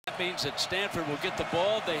That means that Stanford will get the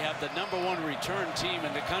ball. They have the #1 return team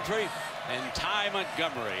in the country. And Ty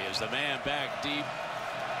Montgomery is the man back deep.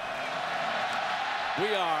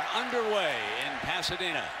 We are underway in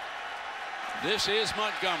Pasadena. This is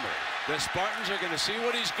Montgomery. The Spartans are going to see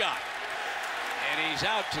what he's got. And he's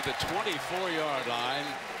out to the 24-yard line.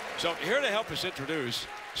 So here to help us introduce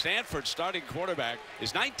Stanford's starting quarterback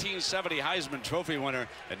is 1970 Heisman Trophy winner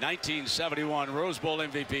and 1971 Rose Bowl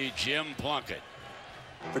MVP Jim Plunkett.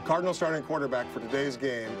 The Cardinal starting quarterback for today's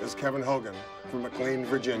game is Kevin Hogan from McLean,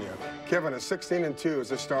 Virginia. Kevin is 16-2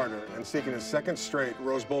 as a starter and seeking his second straight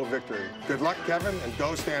Rose Bowl victory. Good luck, Kevin, and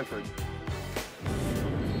go Stanford.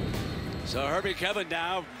 So Herbie Kevin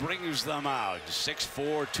now brings them out.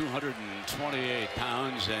 6'4", 228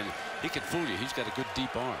 pounds, and he can fool you. He's got a good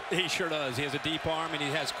deep arm. He sure does. He has a deep arm, and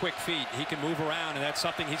he has quick feet. He can move around, and that's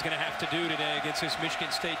something he's going to have to do today against this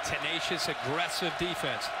Michigan State tenacious, aggressive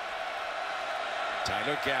defense.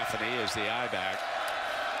 Tyler Gaffney is the I-back.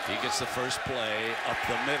 He gets the first play up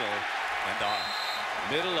the middle, and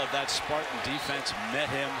the middle of that Spartan defense met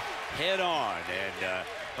him head on. And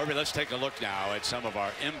Herbie, let's take a look now at some of our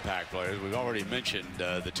impact players. We've already mentioned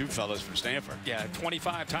the two fellas from Stanford. Yeah,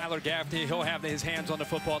 25, Tyler Gaffney. He'll have his hands on the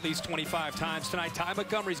football at least 25 times tonight. Ty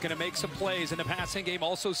Montgomery's going to make some plays in the passing game.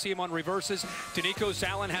 Also see him on reverses. Danico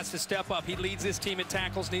Allen has to step up. He leads this team at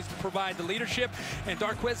tackles, needs to provide the leadership. And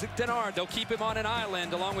Darquez Denard, they'll keep him on an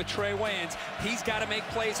island along with Trey Wayans. He's got to make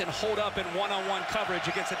plays and hold up in one-on-one coverage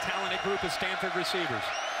against a talented group of Stanford receivers.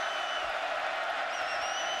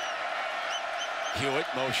 Hewitt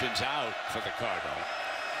motions out for the Cardinal.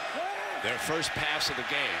 Their first pass of the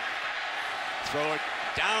game. Throw it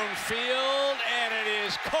downfield, and it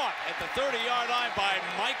is caught at the 30-yard line by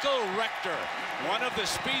Michael Rector, one of the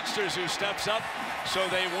speedsters who steps up. So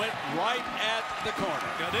they went right at the corner.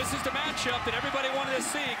 Now this is the matchup that everybody wanted to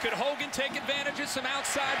see. Could Hogan take advantage of some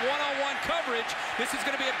outside one-on-one coverage? This is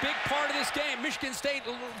going to be a big part of this game. Michigan State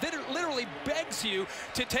literally begs you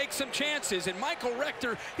to take some chances. And Michael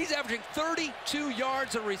Rector, he's averaging 32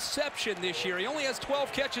 yards of reception this year. He only has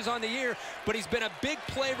 12 catches on the year, but he's been a big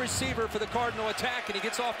play receiver for the Cardinal attack, and he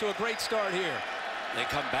gets off to a great start here. They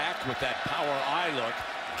come back with that power eye look.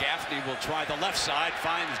 Gaffney will try the left side,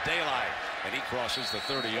 finds daylight, and he crosses the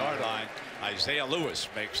 30-yard line. Isaiah Lewis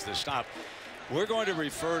makes the stop. We're going to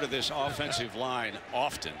refer to this offensive line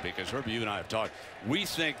often because, Herbie, you and I have talked. We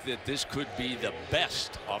think that this could be the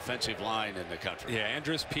best offensive line in the country. Yeah,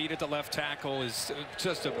 Andrus Peat at the left tackle is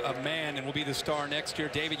just a man and will be the star next year.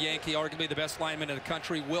 David Yankee, arguably the best lineman in the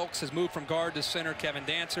country. Wilkes has moved from guard to center. Kevin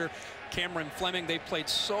Dancer, Cameron Fleming, they've played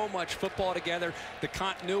so much football together. The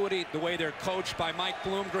continuity, the way they're coached by Mike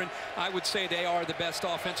Bloomgren, I would say they are the best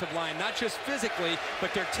offensive line, not just physically,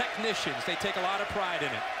 but they're technicians. They take a lot of pride in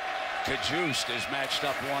it. Kajust is matched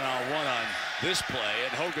up one-on-one on this play,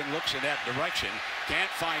 and Hogan looks in that direction, can't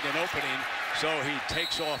find an opening, so he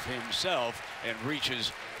takes off himself and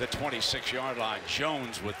reaches the 26-yard line.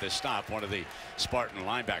 Jones with the stop, one of the Spartan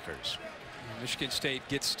linebackers. Michigan State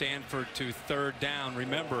gets Stanford to third down.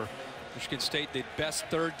 Remember, Michigan State, the best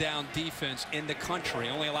third down defense in the country,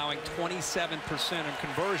 only allowing 27% on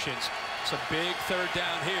conversions. It's a big third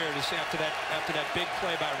down here to see after that big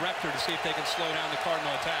play by Rector to see if they can slow down the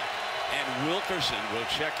Cardinal attack. And Wilkerson will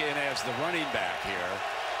check in as the running back here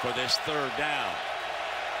for this third down.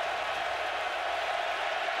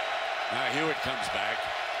 Now Hewitt comes back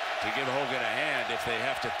to give Hogan a hand if they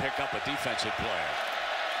have to pick up a defensive player.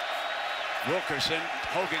 Wilkerson,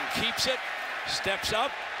 Hogan keeps it, steps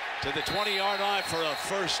up to the 20-yard line for a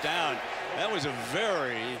first down. That was a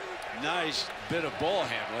very nice bit of ball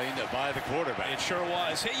handling by the quarterback. It sure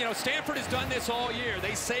was. Hey, you know, Stanford has done this all year.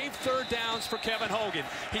 They save third downs for Kevin Hogan.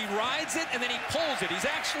 He rides it and then he pulls it. He's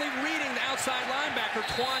actually reading the outside linebacker,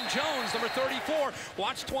 Twan Jones, number 34.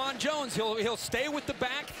 Watch Twan Jones. He'll stay with the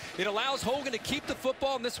back. It allows Hogan to keep the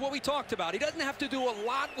football, and this is what we talked about. He doesn't have to do a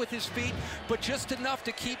lot with his feet, but just enough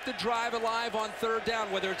to keep the drive alive on third down,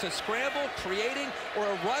 whether it's a scramble, creating, or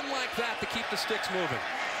a run like that to keep the sticks moving.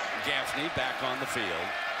 Gaffney back on the field.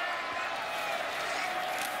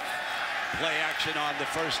 Play action on the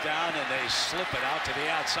first down, and they slip it out to the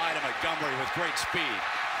outside of Montgomery with great speed.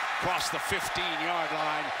 Across the 15-yard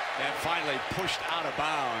line and finally pushed out of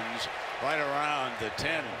bounds right around the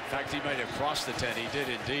 10. In fact, he might have crossed the 10. He did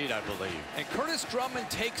indeed, I believe. And Curtis Drummond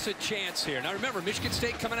takes a chance here. Now remember, Michigan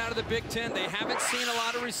State coming out of the Big Ten, they haven't seen a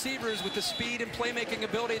lot of receivers with the speed and playmaking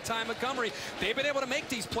ability of Ty Montgomery. They've been able to make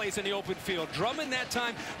these plays in the open field. Drummond that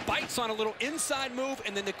time bites on a little inside move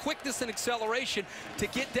and then the quickness and acceleration to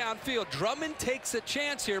get downfield. Drummond takes a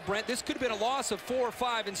chance here, Brent. This could have been a loss of 4 or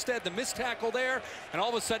 5. Instead, the missed tackle there, and all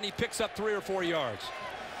of a sudden he picks up 3 or 4 yards.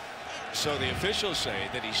 So the officials say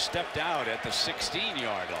that he stepped out at the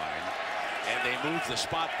 16-yard line, and they moved the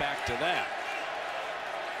spot back to that.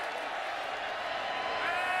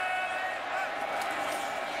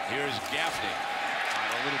 Here's Gaffney on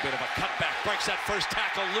a little bit of a cutback, breaks that first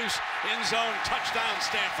tackle loose, end zone, touchdown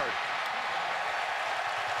Stanford.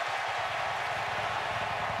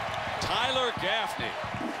 Tyler Gaffney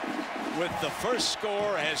with the first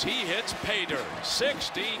score as he hits pay dirt,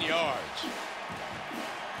 16 yards.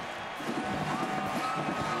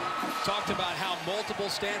 Talked about how multiple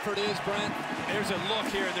Stanford is, Brent. There's a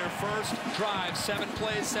look here in their first drive. 7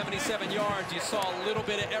 plays, 77 yards. You saw a little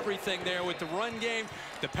bit of everything there with the run game,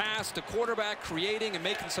 the pass, the quarterback creating and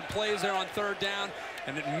making some plays there on third down,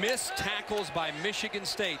 and then missed tackles by Michigan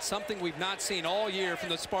State, something we've not seen all year from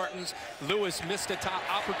the Spartans. Lewis missed a top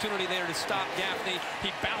opportunity there to stop Gaffney. He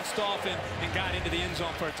bounced off him and got into the end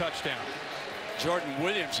zone for a touchdown. Jordan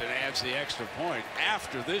Williamson adds the extra point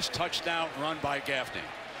after this touchdown run by Gaffney.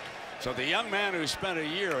 So the young man who spent a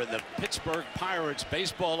year in the Pittsburgh Pirates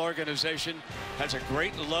baseball organization has a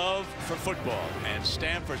great love for football, and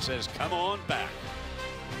Stanford says, come on back.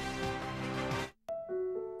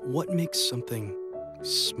 What makes something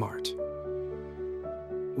smart?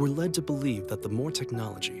 We're led to believe that the more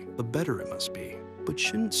technology, the better it must be. But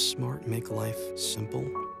shouldn't smart make life simple?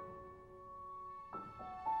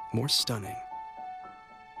 More stunning.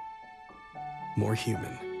 More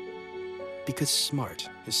human. Because smart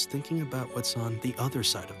is thinking about what's on the other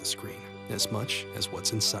side of the screen as much as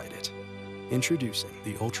what's inside it. Introducing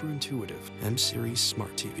the ultra-intuitive M-Series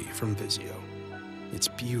Smart TV from Vizio. It's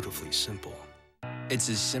beautifully simple. It's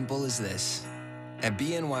as simple as this. At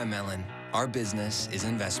BNY Mellon, our business is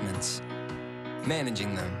investments.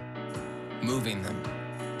 Managing them, moving them,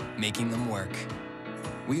 making them work.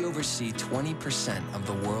 We oversee 20% of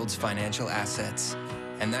the world's financial assets,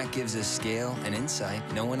 and that gives us scale and insight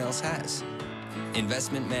no one else has.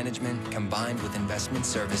 Investment management combined with investment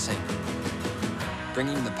servicing,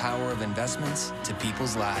 bringing the power of investments to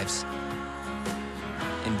people's lives.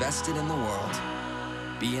 Invested in the world.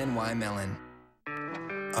 BNY Mellon.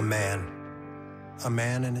 A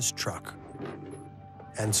man and his truck,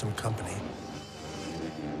 and some company,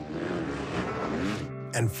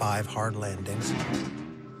 and 5 hard landings,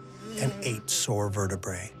 and 8 sore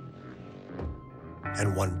vertebrae,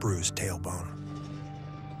 and 1 bruised tailbone,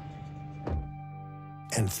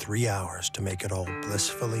 and 3 hours to make it all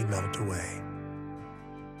blissfully melt away.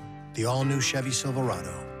 The all-new Chevy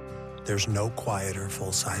Silverado. There's no quieter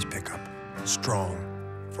full-size pickup. Strong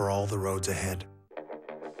for all the roads ahead.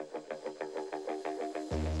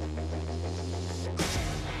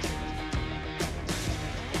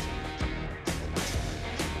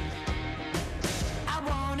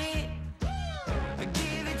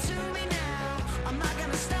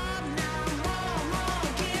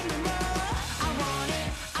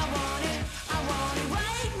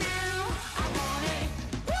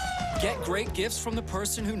 Get great gifts from the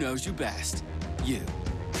person who knows you best. You.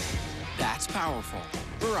 That's powerful.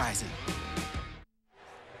 Verizon.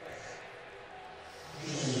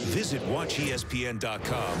 Visit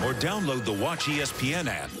WatchESPN.com or download the Watch ESPN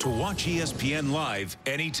app to watch ESPN live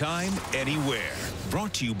anytime, anywhere.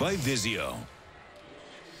 Brought to you by Vizio.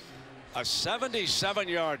 A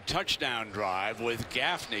 77-yard touchdown drive with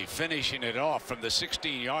Gaffney finishing it off from the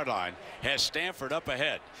 16-yard line has Stanford up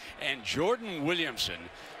ahead. And Jordan Williamson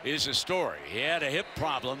is a story. He had a hip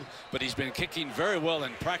problem, but he's been kicking very well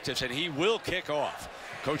in practice, and he will kick off.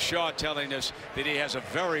 Coach Shaw telling us that he has a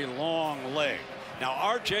very long leg. Now,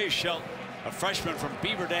 R.J. Shelton, a freshman from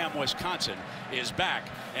Beaver Dam, Wisconsin, is back.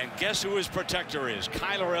 And guess who his protector is?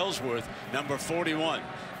 Kyler Ellsworth, number 41.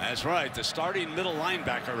 That's right, the starting middle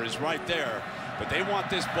linebacker is right there. But they want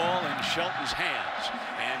this ball in Shelton's hands.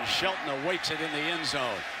 And Shelton awaits it in the end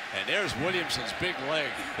zone. And there's Williamson's big leg.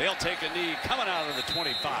 They'll take a knee coming out of the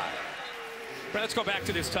 25. Let's go back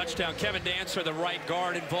to this touchdown. Kevin Dancer, the right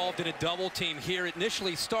guard, involved in a double team here. It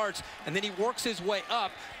initially starts, and then he works his way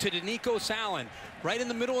up to Danico Allen, right in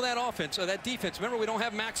the middle of that offense, or that defense. Remember, we don't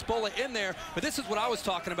have Max Bola in there, but this is what I was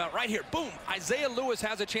talking about right here. Boom! Isaiah Lewis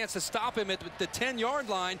has a chance to stop him at the 10-yard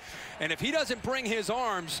line, and if he doesn't bring his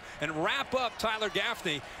arms and wrap up Tyler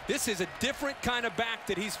Gaffney, this is a different kind of back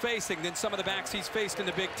that he's facing than some of the backs he's faced in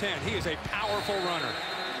the Big Ten. He is a powerful runner.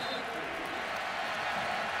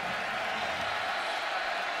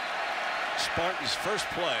 Spartans' first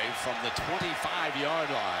play from the 25-yard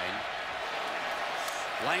line.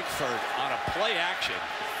 Langford on a play action.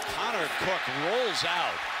 Connor Cook rolls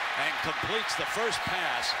out and completes the first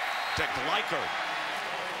pass to Gleicher.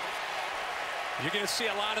 You're going to see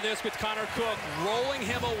a lot of this with Connor Cook, rolling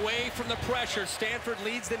him away from the pressure. Stanford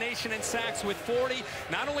leads the nation in sacks with 40.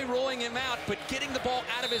 Not only rolling him out, but getting the ball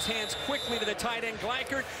out of his hands quickly to the tight end,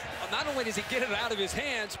 Gleichert. Not only does he get it out of his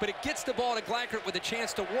hands, but it gets the ball to Gleichert with a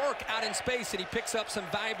chance to work out in space, and he picks up some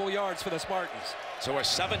valuable yards for the Spartans. So a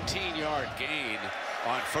 17-yard gain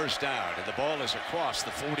on first down, and the ball is across the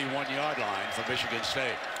 41-yard line for Michigan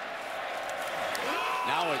State.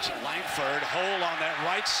 Now it's Langford, hole on that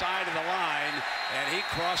right side of the line, and he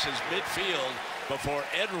crosses midfield before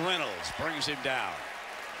Ed Reynolds brings him down.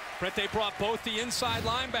 Brett, they brought both the inside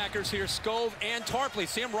linebackers here, Scove and Tarpley.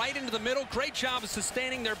 See them right into the middle. Great job of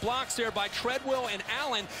sustaining their blocks there by Treadwell and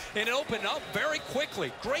Allen, and it opened up very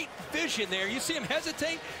quickly. Great vision there. You see him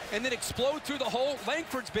hesitate and then explode through the hole.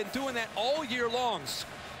 Langford's been doing that all year long.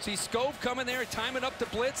 See Scove coming there, timing up the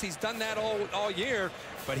blitz. He's done that all year,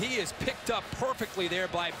 but he is picked up perfectly there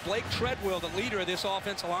by Blake Treadwell, the leader of this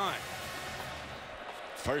offensive line.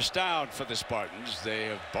 First down for the Spartans. They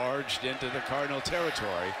have barged into the Cardinal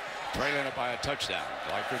territory, trailing it by a touchdown.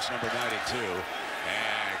 Gleichert's number 92.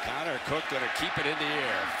 And Connor Cook going to keep it in the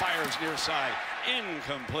air. Fires near side.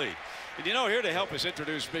 Incomplete. And you know, here to help us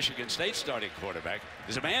introduce Michigan State starting quarterback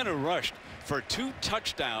is a man who rushed for 2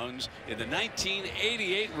 touchdowns in the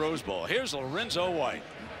 1988 Rose Bowl. Here's Lorenzo White.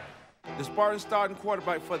 The Spartans starting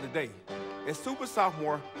quarterback for the day is super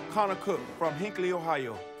sophomore Connor Cook from Hinckley,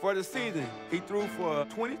 Ohio. For the season, he threw for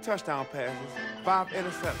 20 touchdown passes, 5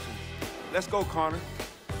 interceptions. Let's go, Connor.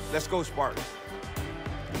 Let's go, Spartans.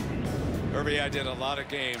 Herbie, I did a lot of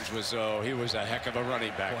games with he was a heck of a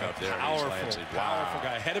running back up there. Powerful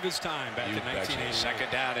guy, ahead of his time back in 1980. Second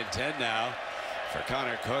down and 10 now for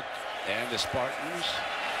Connor Cook and the Spartans.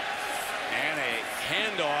 And a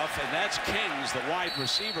handoff, and that's Kings, the wide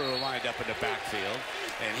receiver who lined up in the backfield.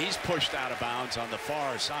 And he's pushed out of bounds on the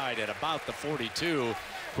far side at about the 42.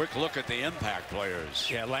 Quick look at the impact players.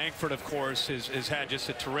 Yeah, Langford, of course, has had just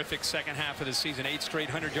a terrific second half of the season, 8 straight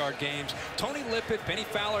 100-yard games. Tony Lippett, Benny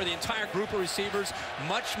Fowler, the entire group of receivers,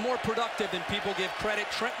 much more productive than people give credit.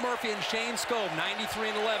 Trent Murphy and Shane Scove, 93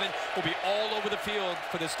 and 11, will be all over the field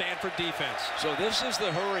for the Stanford defense. So this is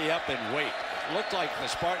the hurry up and wait. Looked like the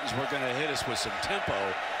Spartans were going to hit us with some tempo,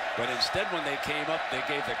 but instead when they came up, they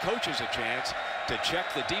gave the coaches a chance to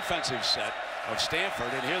check the defensive set of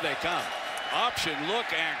Stanford, and here they come. Option look,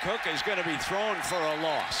 and Cook is going to be thrown for a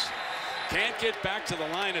loss. Can't get back to the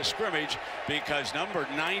line of scrimmage because number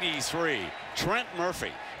 93, Trent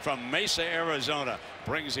Murphy from Mesa, Arizona,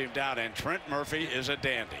 brings him down, and Trent Murphy is a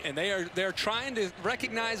dandy. And they're trying to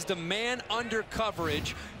recognize the man under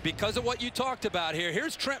coverage because of what you talked about here.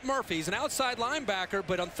 Here's Trent Murphy. He's an outside linebacker,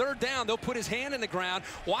 but on third down, they'll put his hand in the ground.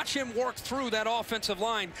 Watch him work through that offensive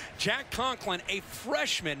line. Jack Conklin, a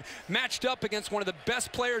freshman, matched up against one of the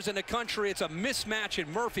best players in the country. It's a mismatch,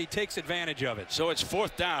 and Murphy takes advantage of it. So it's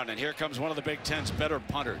fourth down, and here comes one of the Big Ten's better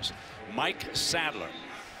punters, Mike Sadler.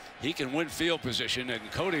 He can win field position,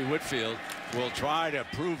 and Cody Whitfield will try to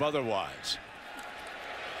prove otherwise.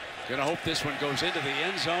 Gonna hope this one goes into the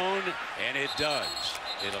end zone, and it does.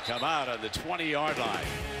 It'll come out on the 20-yard line.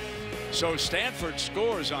 So Stanford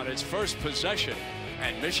scores on its first possession,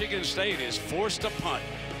 and Michigan State is forced to punt.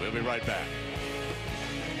 We'll be right back.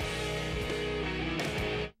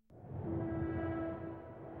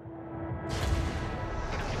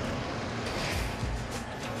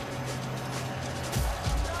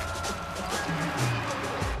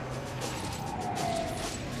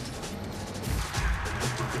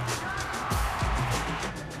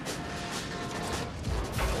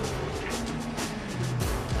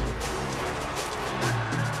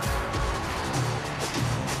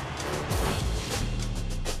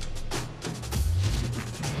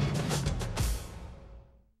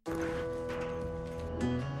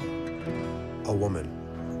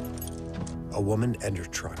 A woman and her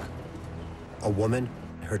truck. A woman,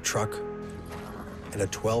 her truck, and a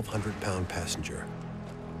 1,200-pound passenger.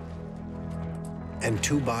 And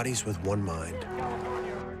 2 bodies with 1 mind.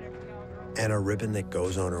 And a ribbon that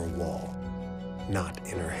goes on her wall, not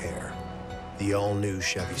in her hair. The all-new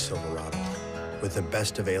Chevy Silverado, with the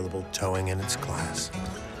best available towing in its class.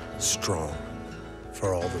 Strong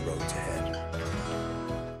for all the roads ahead.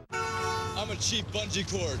 I'm a cheap bungee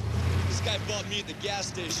cord. This guy bought me at the gas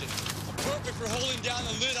station. I'm perfect for holding down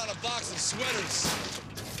the lid on a box of sweaters.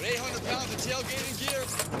 But 800 pounds of tailgating gear?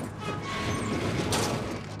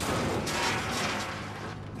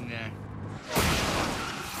 Nah.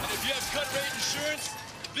 And if you have cut rate insurance,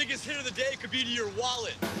 the biggest hit of the day could be to your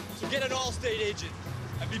wallet. So get an Allstate agent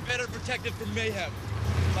and be better protected from mayhem,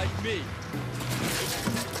 like me.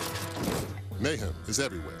 Mayhem is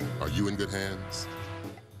everywhere. Are you in good hands?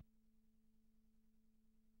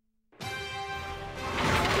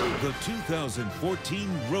 The 2014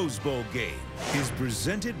 Rose Bowl game is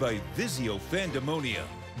presented by Vizio Fandemonium.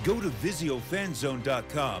 Go to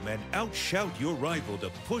VizioFanZone.com and outshout your rival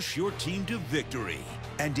to push your team to victory.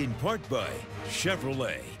 And in part by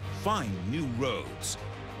Chevrolet, find new roads.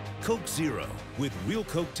 Coke Zero, with real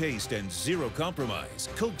Coke taste and zero compromise.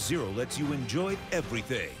 Coke Zero lets you enjoy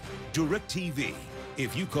everything. DirecTV.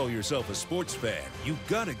 If you call yourself a sports fan, you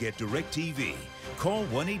gotta get DirecTV. Call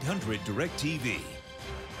 1-800-DirecTV.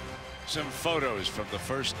 Some photos from the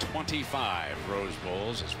first 25 Rose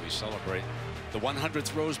Bowls as we celebrate the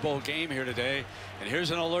 100th Rose Bowl game here today. And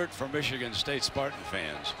here's an alert for Michigan State Spartan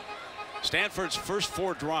fans. Stanford's first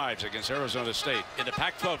 4 drives against Arizona State in the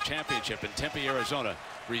Pac-12 championship in Tempe, Arizona,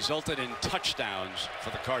 resulted in touchdowns for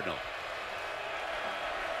the Cardinal.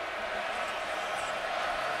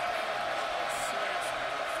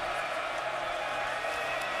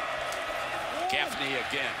 Gaffney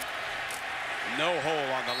again. No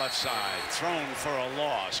hole on the left side. Thrown for a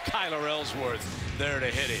loss. Kyler Ellsworth there to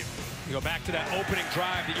hit him. You go back to that opening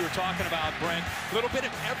drive that you were talking about, Brent. A little bit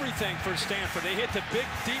of everything for Stanford. They hit the big,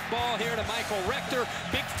 deep ball here to Michael Rector.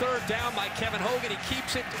 Big third down by Kevin Hogan. He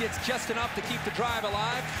keeps it, gets just enough to keep the drive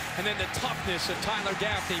alive. And then the toughness of Tyler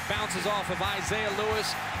Gaffney bounces off of Isaiah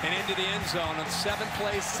Lewis and into the end zone on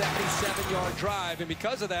 7-play, 77-yard drive. And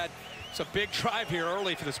because of that, it's a big drive here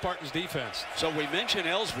early for the Spartans defense. So we mentioned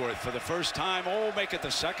Ellsworth for the first time. Oh, make it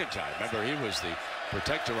the second time. Remember, he was the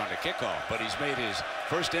protector on the kickoff, but he's made his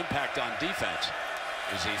first impact on defense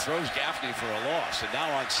as he throws Gaffney for a loss. And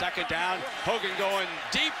now on second down, Hogan going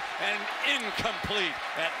deep and incomplete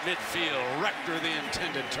at midfield. Rector the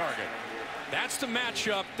intended target. That's the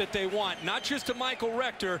matchup that they want, not just to Michael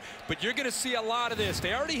Rector, but you're going to see a lot of this.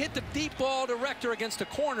 They already hit the deep ball to Rector against the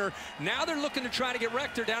corner. Now they're looking to try to get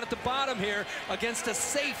Rector down at the bottom here against a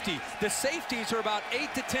safety. The safeties are about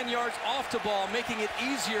 8 to 10 yards off the ball, making it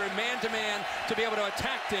easier in man-to-man to be able to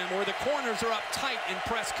attack them, or the corners are up tight in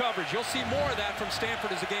press coverage. You'll see more of that from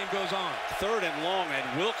Stanford as the game goes on. 3rd and long,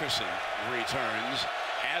 and Wilkerson returns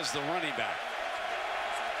as the running back.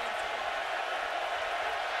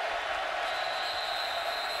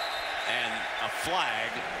 And a flag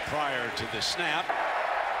prior to the snap.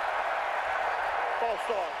 False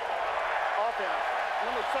start. Offense.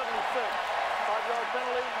 Number 76. 5-yard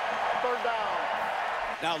penalty. 3rd down.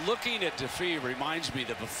 Now looking at DeFee reminds me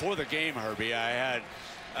that before the game, Herbie, I had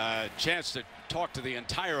a chance to talk to the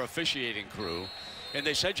entire officiating crew. And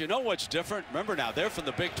they said, you know what's different? Remember now, they're from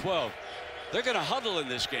the Big 12. They're going to huddle in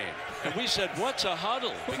this game. And we said, what's a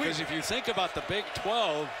huddle? Because if you think about the Big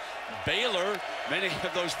 12, Baylor, many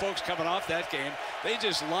of those folks coming off that game, they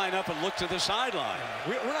just line up and look to the sideline.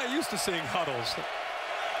 We're not used to seeing huddles.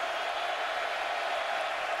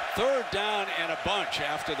 3rd down and a bunch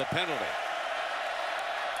after the penalty.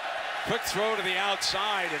 Quick throw to the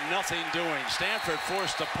outside and nothing doing. Stanford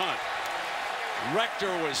forced a punt.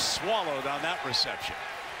 Rector was swallowed on that reception.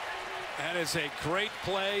 That is a great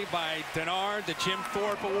play by Denard, the Jim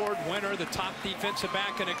Thorpe Award winner, the top defensive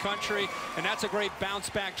back in the country. And that's a great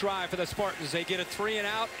bounce-back drive for the Spartans. They get a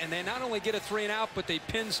 3-and-out, and they not only get a 3-and-out, but they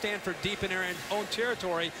pin Stanford deep in their own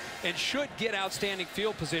territory and should get outstanding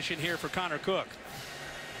field position here for Connor Cook.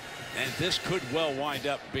 And this could well wind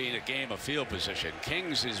up being a game of field position.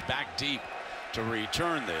 Kings is back deep to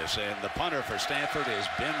return this, and the punter for Stanford is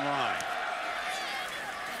Ben Ryan.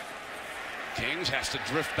 Kings has to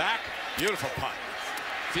drift back. Beautiful punt.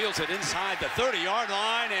 Fields it inside the 30-yard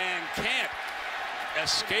line and can't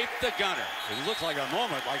escape the gunner. It looked like a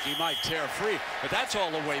moment like he might tear free, but that's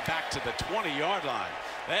all the way back to the 20-yard line.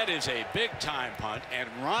 That is a big-time punt, and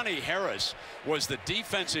Ronnie Harris was the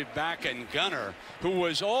defensive back and gunner who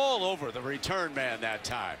was all over the return man that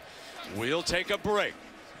time. We'll take a break.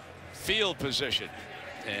 Field position,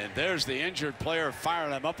 and there's the injured player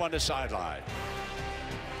firing him up on the sideline.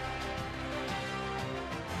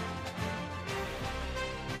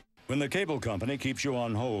 When the cable company keeps you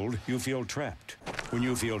on hold, you feel trapped. When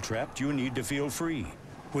you feel trapped, you need to feel free.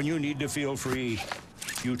 When you need to feel free,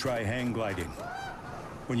 you try hang gliding.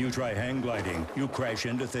 When you try hang gliding, you crash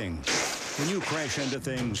into things. When you crash into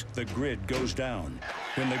things, the grid goes down.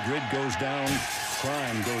 When the grid goes down,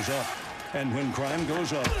 crime goes up. And when crime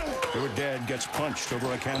goes up, your dad gets punched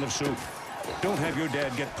over a can of soup. Don't have your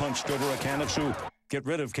dad get punched over a can of soup. Get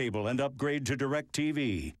rid of cable and upgrade to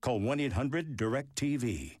DirecTV. Call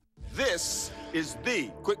 1-800-DirecTV. This is the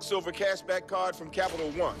Quicksilver Cashback card from Capital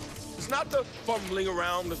One. It's not the fumbling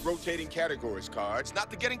around with rotating categories card. It's not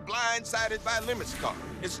the getting blindsided by limits card.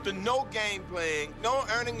 It's the no game playing, no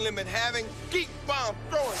earning limit having, keep bomb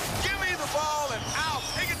throwing, give me the ball and I'll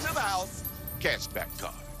take it to the house cashback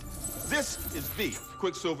card. This is the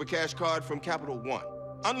Quicksilver Cash card from Capital One.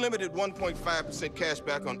 Unlimited 1.5% cash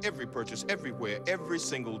back on every purchase, everywhere, every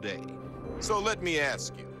single day. So let me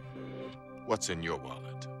ask you, what's in your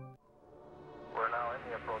wallet? We're now in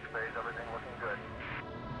the approach phase. Everything looking good.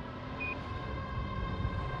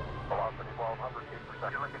 Velocity 1,200 feet per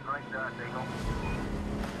second. You're looking great, Dingle.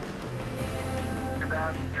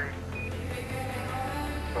 2,000 feet.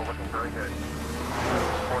 Still looking very good.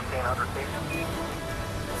 1,400 feet.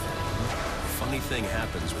 Funny thing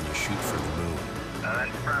happens when you shoot for the moon.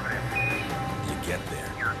 That's affirmative. You get there.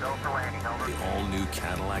 You're go for landing, over. The all-new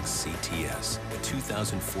Cadillac CTS, the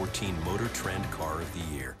 2014 Motor Trend Car of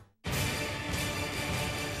the Year.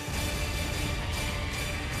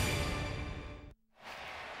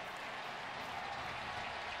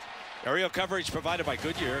 Aerial coverage provided by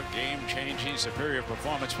Goodyear. Game-changing superior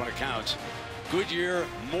performance when it counts. Goodyear,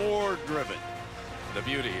 more driven. The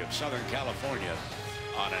beauty of Southern California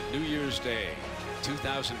on a New Year's Day,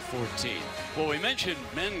 2014. Well, we mentioned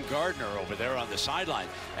Ben Gardner over there on the sideline.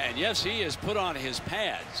 And yes, he has put on his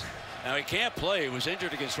pads. Now, he can't play. He was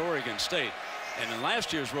injured against Oregon State. And in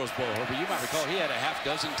last year's Rose Bowl, Herbie, you might recall, he had a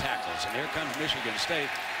half-dozen tackles. And here comes Michigan State,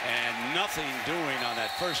 and nothing doing on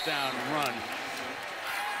that first down run.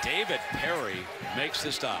 David Perry makes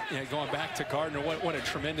the stop. Yeah, going back to Gardner, what a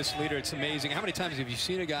tremendous leader. It's amazing. How many times have you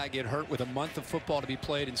seen a guy get hurt with a month of football to be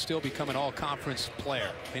played and still become an all-conference player?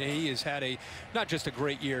 I mean, he has had not just a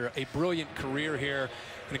great year, a brilliant career here.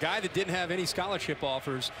 And a guy that didn't have any scholarship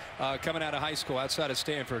offers coming out of high school outside of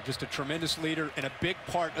Stanford. Just a tremendous leader and a big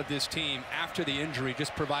part of this team after the injury,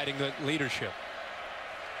 just providing the leadership.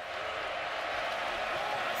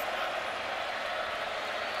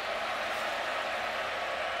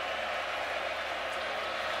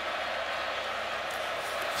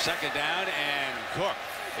 Second down, and Cook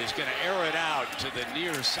is going to air it out to the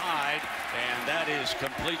near side, and that is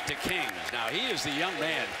complete to Kings. Now, he is the young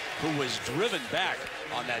man who was driven back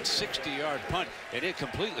on that 60-yard punt, and it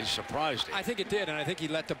completely surprised him. I think it did, and I think he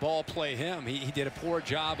let the ball play him. He did a poor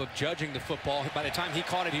job of judging the football. By the time he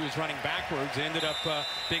caught it, he was running backwards. It ended up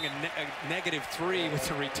being a -3 with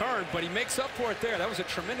the return, but he makes up for it there. That was a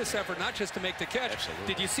tremendous effort, not just to make the catch. Absolutely.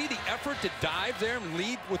 Did you see the effort to dive there and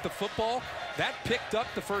lead with the football? That picked up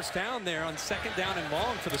the first down there on second down and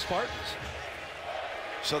long for the Spartans.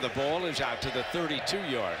 So the ball is out to the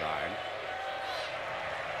 32-yard line.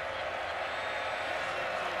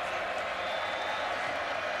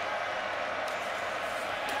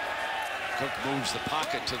 Cook moves the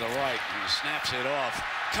pocket to the right and snaps it off.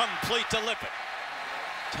 Complete to Lippett.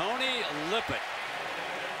 Tony Lippett.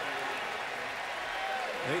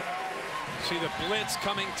 See the blitz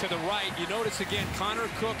coming to the right. You notice again, Connor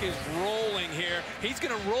Cook is rolling here. He's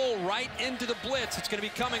going to roll right into the blitz. It's going to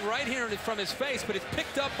be coming right here from his face, but it's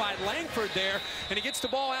picked up by Langford there, and he gets the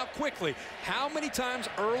ball out quickly. How many times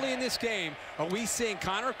early in this game are we seeing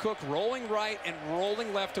Connor Cook rolling right and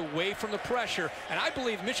rolling left away from the pressure? And I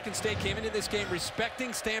believe Michigan State came into this game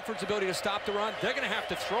respecting Stanford's ability to stop the run. They're going to have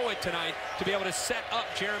to throw it tonight to be able to set up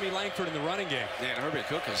Jeremy Langford in the running game. And Herbie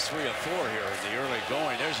Cook is 3 of 4 here in the early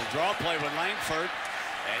going. There's a draw play with Langford,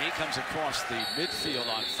 and he comes across the midfield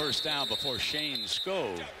on first down before Shane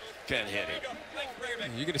Scove can hit it.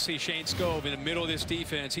 You're going to see Shane Scove in the middle of this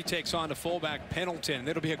defense. He takes on the fullback Pendleton.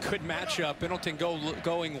 It'll be a good matchup. Pendleton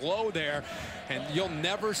going low there, and you'll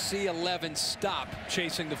never see 11 stop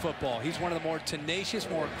chasing the football. He's one of the more tenacious,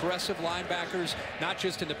 more aggressive linebackers, not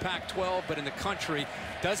just in the Pac-12, but in the country.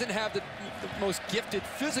 Doesn't have the most gifted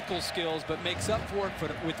physical skills, but makes up for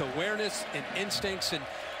it with awareness and instincts and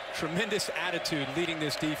tremendous attitude leading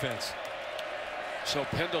this defense. So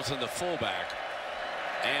Pendleton, the fullback,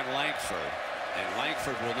 and Langford. And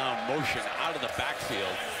Langford will now motion out of the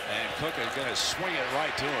backfield, and Cook is going to swing it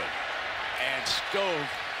right to him. And Scove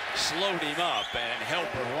slowed him up and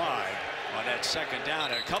helped a ride on that second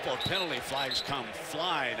down. And a couple of penalty flags come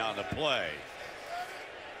flying on the play.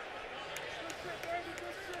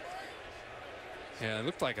 Yeah, it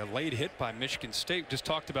looked like a late hit by Michigan State. Just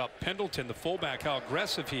talked about Pendleton, the fullback, how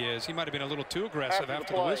aggressive he is. He might have been a little too aggressive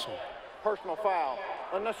after the whistle. Personal foul.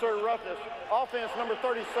 Unnecessary roughness. Offense number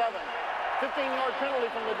 37. 15-yard penalty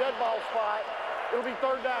from the dead ball spot. It'll be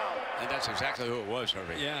third down. And that's exactly who it was,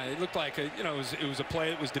 Herbie. Yeah, it looked like it was a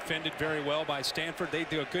play that was defended very well by Stanford. They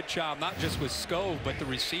do a good job, not just with Scove, but the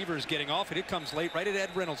receivers getting off it. It comes late, right at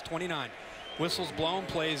Ed Reynolds, 29. Whistle's blown,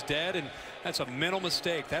 plays dead, and that's a mental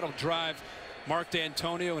mistake. That'll drive Mark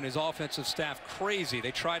D'Antonio and his offensive staff crazy.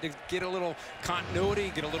 They tried to get a little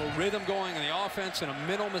continuity, get a little rhythm going in the offense, and a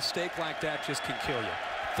mental mistake like that just can kill you.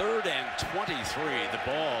 3rd and 23. The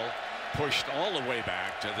ball pushed all the way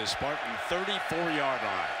back to the Spartan 34-yard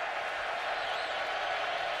line.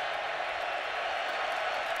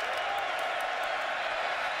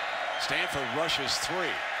 Stanford rushes 3.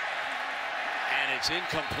 And it's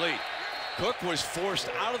incomplete. Cook was forced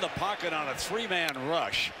out of the pocket on a 3-man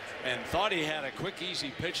rush and thought he had a quick,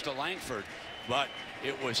 easy pitch to Langford, but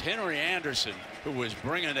it was Henry Anderson who was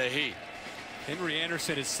bringing the heat. Henry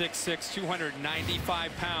Anderson is 6'6",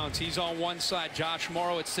 295 pounds. He's on one side. Josh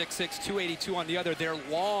Morrow at 6'6", 282 on the other. They're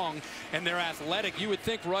long and they're athletic. You would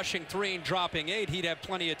think rushing 3 and dropping 8, he'd have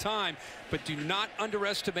plenty of time, but do not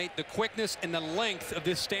underestimate the quickness and the length of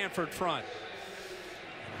this Stanford front.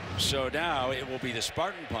 So now it will be the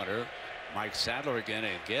Spartan punter, Mike Sadler again,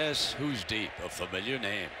 and guess who's deep? A familiar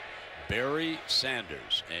name, Barry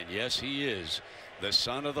Sanders. And yes, he is the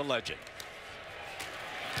son of the legend.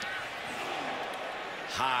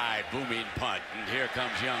 High booming punt, and here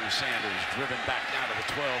comes young Sanders, driven back down to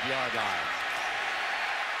the 12-yard line.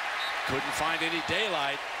 Couldn't find any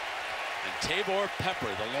daylight, and Tabor Pepper,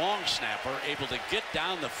 the long snapper, able to get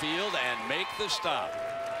down the field and make the stop.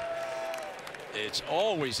 It's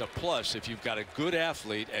always a plus if you've got a good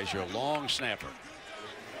athlete as your long snapper.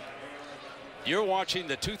 You're watching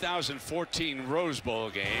the 2014 Rose Bowl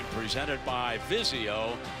game presented by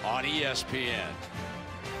Vizio on ESPN.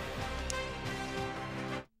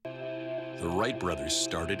 The Wright brothers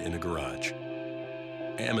started in a garage.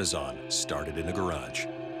 Amazon started in a garage.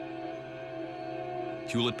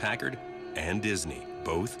 Hewlett-Packard and Disney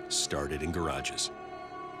both started in garages.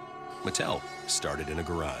 Mattel started in a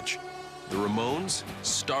garage. The Ramones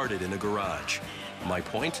started in a garage. My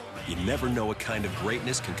point? You never know what kind of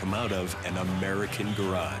greatness can come out of an American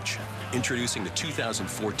garage. Introducing the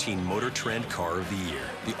 2014 Motor Trend Car of the Year,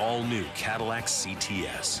 the all-new Cadillac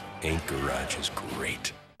CTS. Ain't garages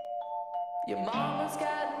great? Your mama's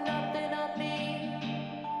got nothing on me.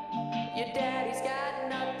 Your daddy's got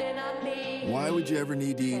nothing on me. Why would you ever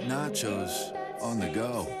need to eat nachos on the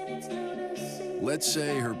go? Let's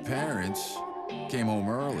say her parents came home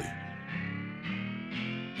early.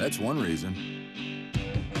 That's one reason.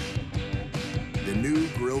 The new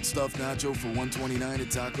grilled stuffed nacho for $1.29 at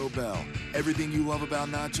Taco Bell. Everything you love about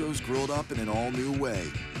nachos grilled up in an all-new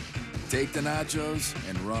way. Take the nachos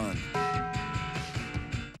and run.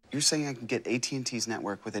 You're saying I can get AT&T's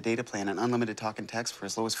network with a data plan and unlimited talk and text for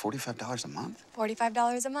as low as $45 a month?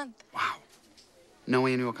 $45 a month. Wow. No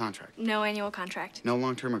annual contract? No annual contract. No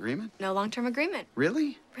long-term agreement? No long-term agreement.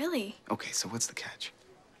 Really? Really? Okay, so what's the catch?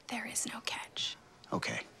 There is no catch.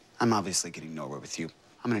 Okay, I'm obviously getting nowhere with you.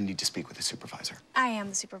 I'm gonna need to speak with a supervisor. I am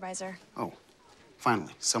the supervisor. Oh,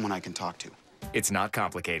 finally, someone I can talk to. It's not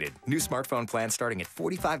complicated. New smartphone plans starting at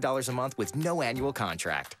 $45 a month with no annual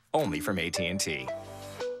contract. Only from AT&T.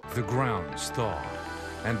 The grounds thaw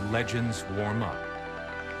and legends warm up.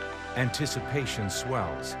 Anticipation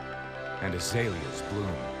swells and azaleas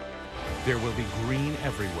bloom. There will be green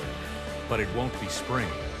everywhere, but it won't be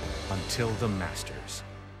spring until the Masters.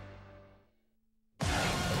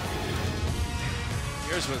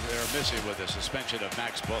 Here's what they're missing with the suspension of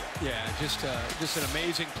Max Bullock. Yeah, just an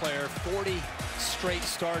amazing player. 40 straight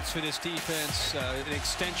starts for this defense. An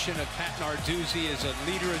extension of Pat Narduzzi as a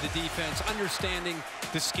leader of the defense, understanding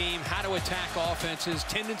the scheme, how to attack offenses,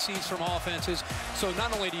 tendencies from offenses. So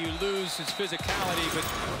not only do you lose his physicality, but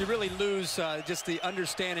you really lose just the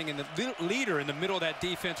understanding and the leader in the middle of that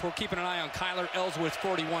defense. We're keeping an eye on Kyler Ellsworth,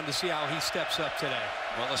 41, to see how he steps up today.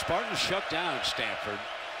 Well, the Spartans shut down Stanford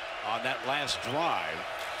on that last drive,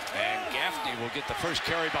 and Gaffney will get the first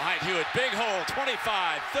carry behind Hewitt. Big hole,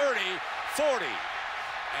 25, 30, 40,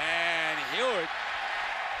 and Hewitt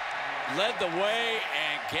led the way,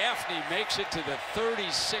 and Gaffney makes it to the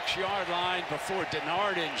 36-yard line before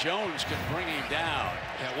Denard and Jones can bring him down.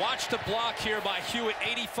 Yeah, watch the block here by Hewitt,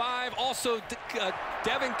 85. Also,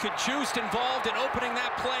 Devin Kajust involved in opening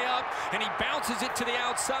that play up, and he bounces it to the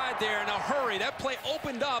outside there in a hurry. That play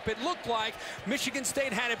opened up. It looked like Michigan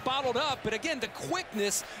State had it bottled up, but again, the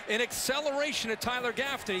quickness and acceleration of Tyler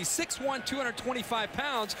Gaffney. He's 6'1", 225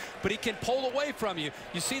 pounds, but he can pull away from you.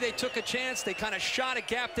 You see they took a chance. They kind of shot a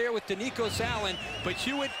gap there with Denikos Allen, but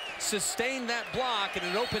Hewitt sustained that block, and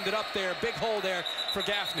it opened it up there. Big hole there for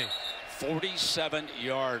Gaffney.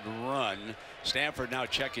 47-yard run. Stanford now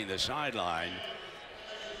checking the sideline.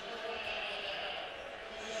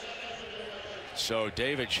 So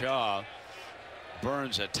David Shaw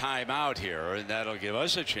burns a timeout here, and that'll give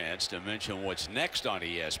us a chance to mention what's next on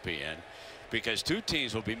ESPN, because two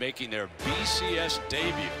teams will be making their BCS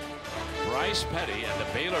debut. Bryce Petty and the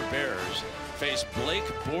Baylor Bears face Blake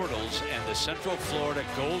Bortles and the Central Florida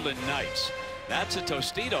Golden Knights. That's a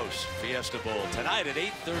Tostitos Fiesta Bowl tonight at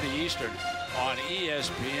 8:30 Eastern on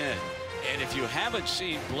ESPN. And if you haven't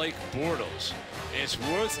seen Blake Bortles, it's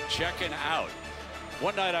worth checking out.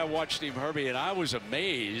 One night I watched him, Herbie, and I was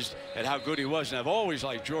amazed at how good he was. And I've always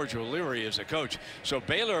liked George O'Leary as a coach. So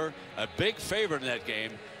Baylor, a big favorite in that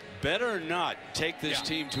game, better not take this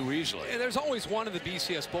team too easily. And there's always one of the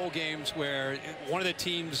BCS bowl games where one of the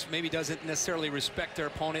teams maybe doesn't necessarily respect their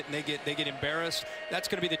opponent and they get embarrassed. That's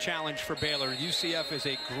going to be the challenge for Baylor. UCF is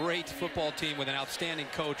a great football team with an outstanding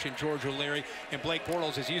coach in George O'Leary and Blake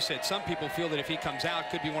Bortles. As you said, some people feel that if he comes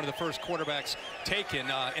out, could be one of the first quarterbacks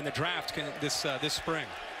taken in the draft this spring.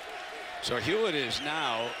 So Hewitt is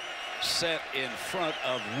now set in front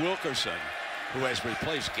of Wilkerson, who has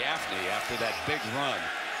replaced Gaffney after that big run.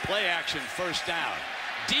 Play action, first down.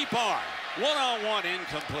 Deep arm, one-on-one,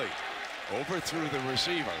 incomplete. Overthrew the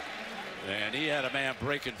receiver. And he had a man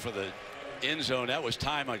breaking for the end zone. That was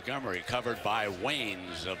Ty Montgomery, covered by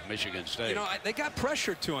Waynes of Michigan State. You know, they got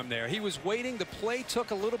pressure to him there. He was waiting. The play took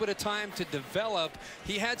a little bit of time to develop.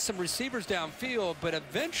 He had some receivers downfield, but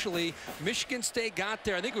eventually Michigan State got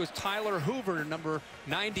there. I think it was Tyler Hoover, number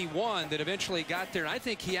 91, that eventually got there. And I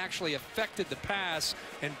think he actually affected the pass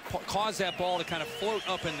and caused that ball to kind of float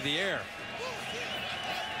up into the air.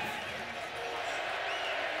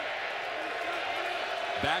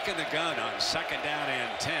 Back in the gun on second down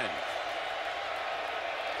and 10.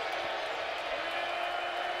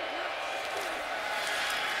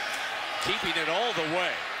 Keeping it all the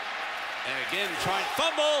way. And again, trying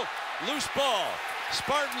fumble, loose ball.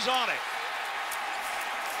 Spartans on it.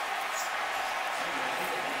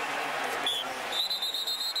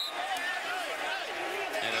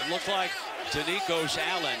 And it looked like Danicos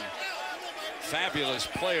Allen, fabulous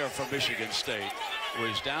player from Michigan State,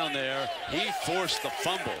 was down there. He forced the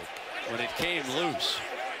fumble when it came loose.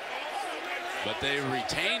 But they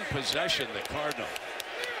retained possession, the Cardinal.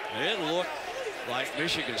 It looked like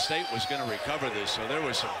Michigan State was going to recover this, so there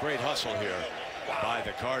was some great hustle here by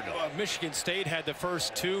the Cardinal. Michigan State had the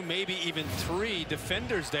first two, maybe even three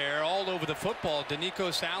defenders there all over the football.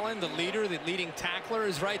 Danicos Allen, the leader, the leading tackler,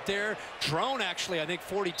 is right there. Drone, actually, I think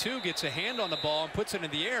 42, gets a hand on the ball and puts it in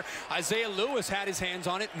the air. Isaiah Lewis had his hands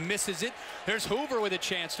on it, misses it. There's Hoover with a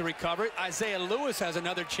chance to recover it. Isaiah Lewis has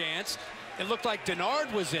another chance. It looked like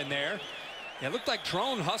Denard was in there. It looked like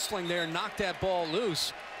Drone hustling there and knocked that ball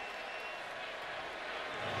loose.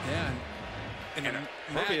 Yeah, and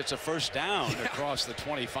maybe it's a first down across the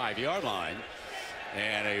 25-yard line,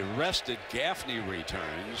 and a rested Gaffney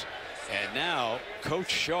returns, and now Coach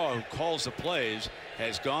Shaw, who calls the plays,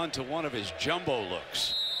 has gone to one of his jumbo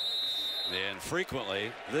looks. And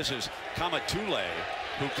frequently, this is Kamatule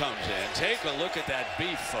who comes in. Take a look at that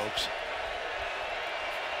beef, folks.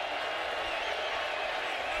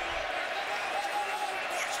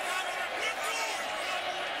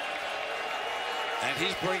 And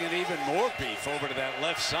he's bringing even more beef over to that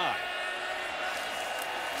left side.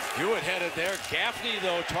 Hewitt headed there. Gaffney,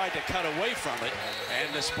 though, tried to cut away from it,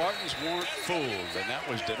 and the Spartans weren't fooled. And that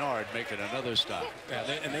was Denard making another stop. Yeah,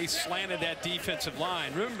 and they slanted that defensive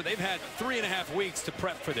line. Remember, they've had 3.5 weeks to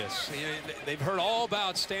prep for this. They've heard all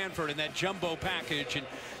about Stanford and that jumbo package and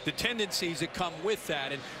the tendencies that come with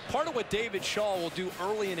that. And part of what David Shaw will do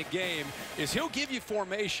early in a game is he'll give you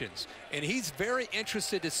formations, and he's very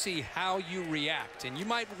interested to see how you react. And you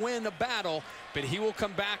might win a battle, but he will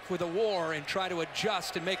come back with a war and try to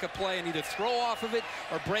adjust and make a play and either throw off of it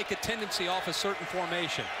or break a tendency off a certain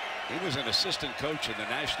formation. He was an assistant coach in the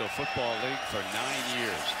National Football League for 9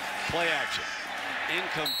 years. Play action.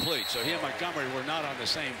 Incomplete. So he and Montgomery were not on the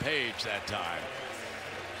same page that time.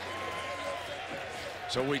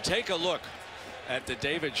 So we take a look at the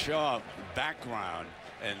David Shaw background,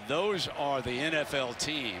 and those are the NFL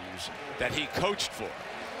teams that he coached for.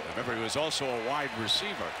 Remember, he was also a wide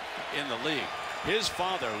receiver in the league. His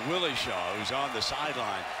father, Willie Shaw, who's on the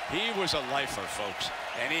sideline, he was a lifer, folks,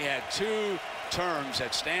 and he had 2 terms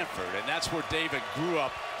at Stanford, and that's where David grew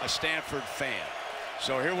up, a Stanford fan.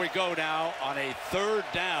 So here we go now on a 3rd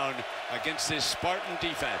down against this Spartan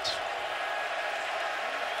defense.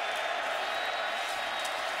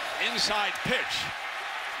 Inside pitch,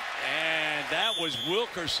 and that was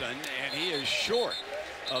Wilkerson, and he is short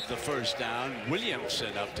of the first down.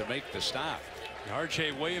 Williamson up to make the stop.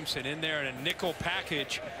 R.J. Williamson in there in a nickel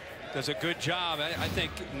package does a good job. I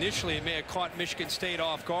think initially it may have caught Michigan State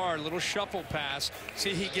off guard. A little shuffle pass.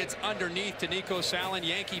 See, he gets underneath Danicos Allen.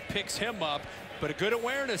 Yankee picks him up, but a good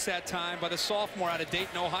awareness that time by the sophomore out of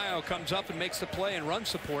Dayton, Ohio. Comes up and makes the play and run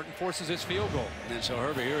support and forces his field goal. And so,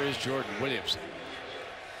 Herbie, here is Jordan Williamson.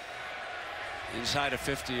 Inside of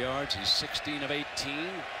 50 yards, he's 16 of 18.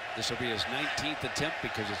 This will be his 19th attempt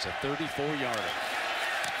because it's a 34-yarder.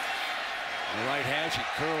 The right hash, he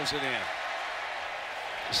curls it in.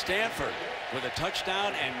 Stanford with a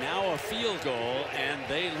touchdown and now a field goal, and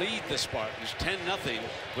they lead the Spartans 10-0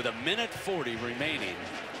 with 1:40 remaining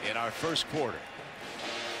in our first quarter.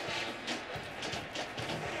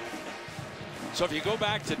 So if you go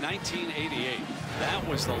back to 1988, that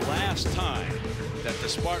was the last time that the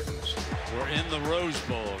Spartans were in the Rose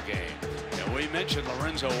Bowl game. And we mentioned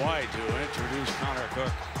Lorenzo White, who introduced Connor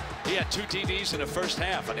Cook. He had 2 TDs in the first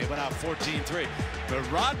half, and they went out 14-3. But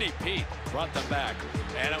Rodney Peete brought them back,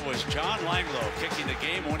 and it was John Langloh kicking the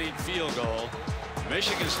game-winning field goal.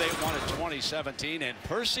 Michigan State won in 2017, and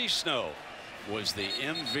Percy Snow was the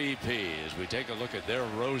MVP as we take a look at their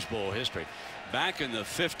Rose Bowl history. Back in the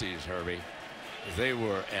 50s, Herbie, they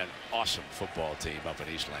were an awesome football team up in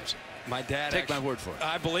East Lansing. My dad. Take my word for it.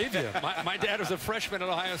 I believe you. my dad was a freshman at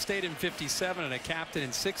Ohio State in '57 and a captain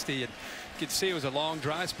in '60. And you could see it was a long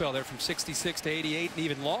dry spell there from '66 to '88 and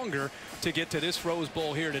even longer to get to this Rose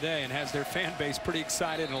Bowl here today, and has their fan base pretty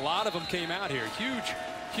excited. And a lot of them came out here.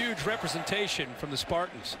 Huge representation from the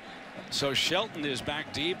Spartans. So Shelton is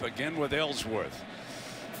back deep again with Ellsworth.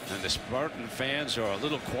 And the Spartan fans are a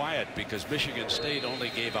little quiet because Michigan State only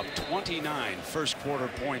gave up 29 first quarter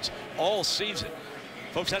points all season.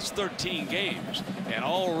 Folks, that's 13 games, and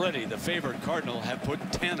already the favorite Cardinal have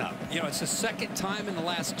put 10 up. You know, it's the second time in the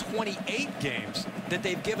last 28 games that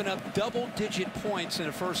they've given up double-digit points in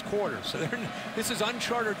the first quarter. So this is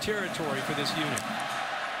uncharted territory for this unit.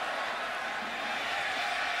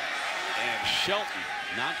 And Shelton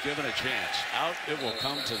not given a chance. Out it will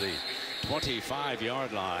come to the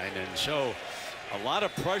 25-yard line, and so a lot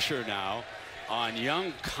of pressure now on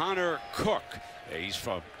young Connor Cook. He's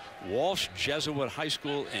from Walsh Jesuit High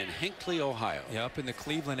School in Hinckley, Ohio. Yeah, up in the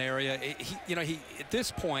Cleveland area. At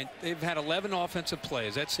this point, they've had 11 offensive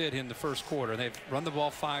plays. That's it in the first quarter. They've run the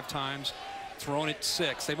ball 5 times, thrown it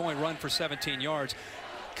 6. They've only run for 17 yards.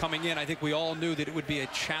 Coming in, I think we all knew that it would be a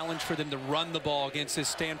challenge for them to run the ball against this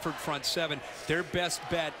Stanford front 7. Their best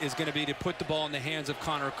bet is going to be to put the ball in the hands of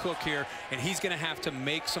Connor Cook here, and he's going to have to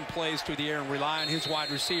make some plays through the air and rely on his wide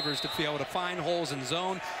receivers to be able to find holes in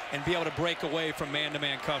zone and be able to break away from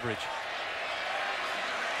man-to-man coverage.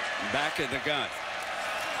 Back in the gun.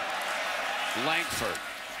 Langford,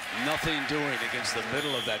 nothing doing against the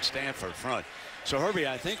middle of that Stanford front. So, Herbie,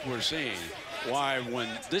 I think we're seeing why when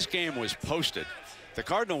this game was posted, the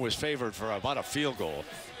Cardinal was favored for about a field goal,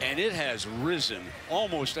 and it has risen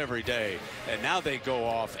almost every day, and now they go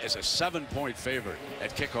off as a 7-point favorite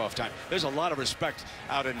at kickoff time. There's a lot of respect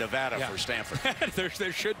out in Nevada for Stanford.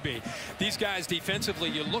 there should be. These guys defensively,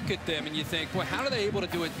 you look at them and you think, well, how are they able to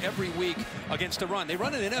do it every week against the run? They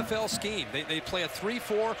run an NFL scheme. They play a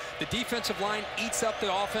 3-4. The defensive line eats up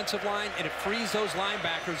the offensive line, and it frees those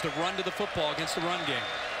linebackers to run to the football against the run game.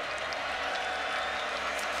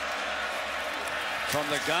 From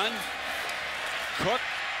the gun, Cook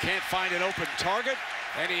can't find an open target,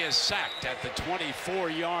 and he is sacked at the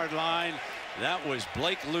 24-yard line. That was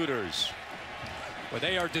Blake Luters. Well,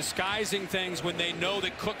 they are disguising things when they know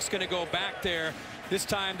that Cook's going to go back there. This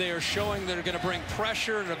time they are showing they're going to bring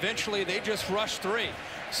pressure, and eventually they just rush 3.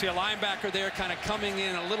 See a linebacker there kind of coming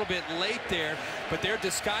in a little bit late there, but they're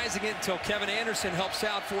disguising it until Kevin Anderson helps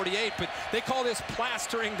out 48. But they call this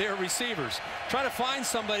plastering their receivers. Try to find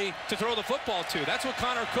somebody to throw the football to. That's what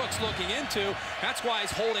Connor Cook's looking into. That's why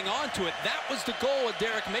he's holding on to it. That was the goal of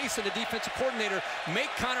Derek Mason, the defensive coordinator.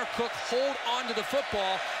 Make Connor Cook hold on to the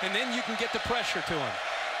football, and then you can get the pressure to him.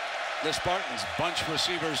 The Spartans bunch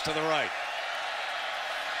receivers to the right.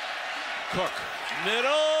 Cook, middle,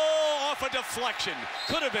 off a deflection.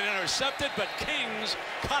 Could have been intercepted, but Kings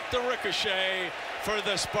caught the ricochet for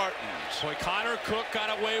the Spartans. Boy, Connor Cook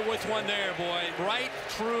got away with one there, boy. Right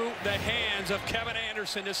through the hands of Kevin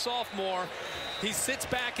Anderson, the sophomore. He sits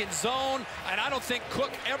back in zone, and I don't think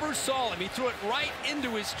Cook ever saw him. He threw it right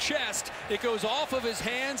into his chest. It goes off of his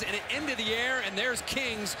hands and into the air, and there's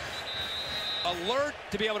Kings alert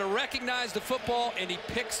to be able to recognize the football, and he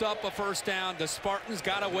picks up a first down. The Spartans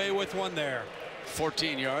got away with one there.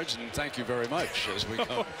 14 yards, and thank you very much as we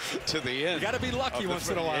come to the end. You got to be lucky once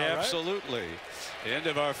in a while, right? Absolutely. The end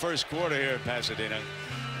of our first quarter here in Pasadena,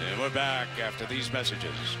 and we're back after these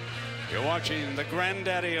messages. You're watching the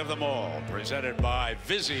granddaddy of them all, presented by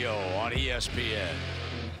Vizio on ESPN.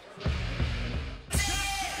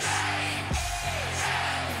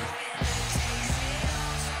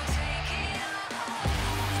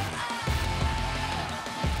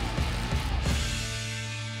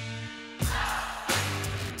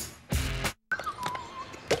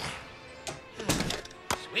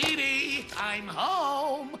 Sweetie, I'm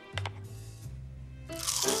home.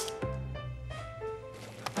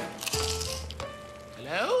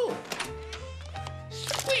 Hello?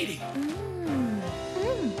 Sweetie.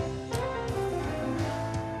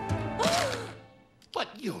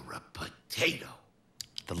 You're a potato.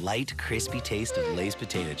 The light, crispy taste of Lay's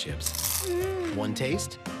potato chips. One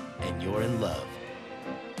taste, and you're in love.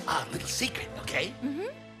 Ah, little secret, okay? Mm-hmm.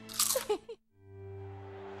 Never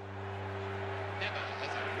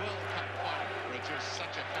has a World Cup final produced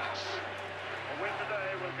such a finish. A win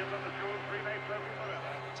today will give them the Jewel 3 May Trophy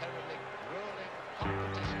forever. Terribly grueling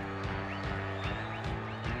competition.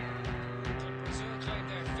 Brazil claim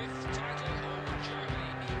their 5th title over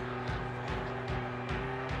Germany.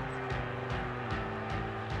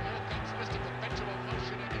 Here comes Mr. Perpetual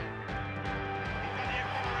Motion again.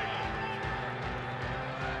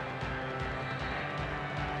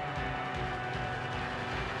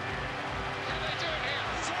 Can they do it here?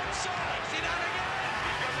 He's onside. Is he done again?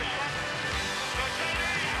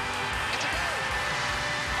 It's a goal.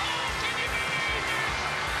 Oh, can you believe it?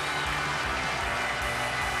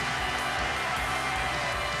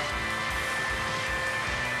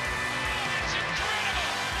 It's incredible.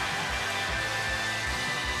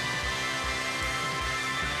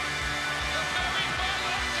 The very final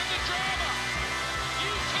act of the drama.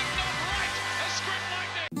 You could not write a script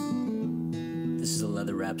like this. This is a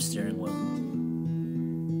leather-wrapped steering wheel.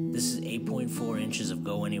 This is 8.4 inches of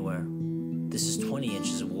go anywhere. This is 20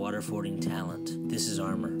 inches of water-fording talent. This is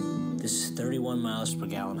armor. This is 31 miles per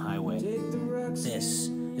gallon highway. This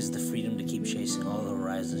is the freedom to keep chasing all the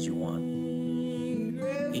horizons you want.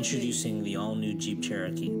 Introducing the all-new Jeep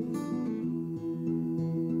Cherokee.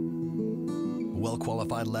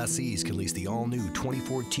 Well-qualified lessees can lease the all-new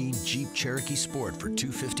 2014 Jeep Cherokee Sport for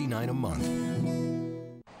 $259 a month.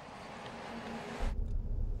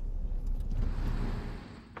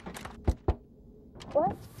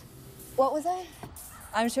 What? What was I?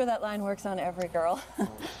 I'm sure that line works on every girl.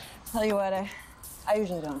 Tell you what, I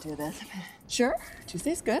usually don't do this. Sure,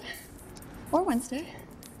 Tuesday's good. Or Wednesday.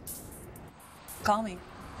 Call me.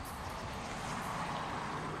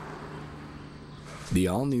 The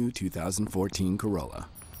all-new 2014 Corolla.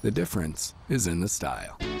 The difference is in the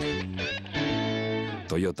style.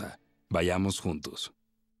 Toyota, vayamos juntos.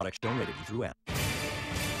 Product don't ready throughout.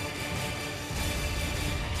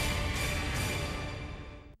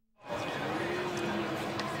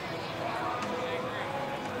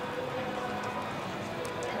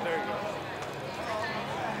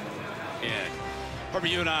 Herbert,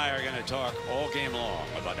 you and I are going to talk all game long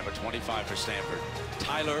about number 25 for Stanford,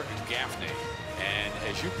 Tyler Gaffney. And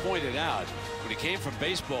as you pointed out, when he came from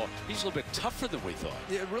baseball, he's a little bit tougher than we thought.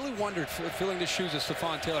 Yeah, really wondered, filling the shoes of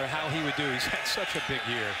Stephon Taylor, how he would do. He's had such a big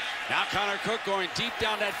year. Now Connor Cook going deep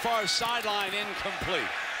down that far sideline, incomplete.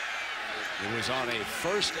 It was on a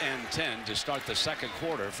 1st and 10 to start the second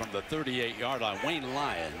quarter from the 38-yard line. Wayne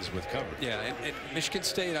Lyons with coverage. Yeah, and Michigan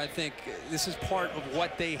State, I think this is part of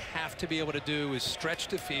what they have to be able to do is stretch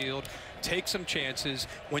the field, take some chances.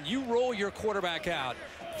 When you roll your quarterback out,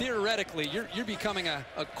 theoretically, you're becoming a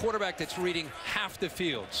quarterback that's reading half the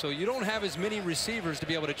field. So you don't have as many receivers to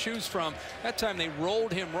be able to choose from. That time they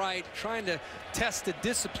rolled him right, trying to test the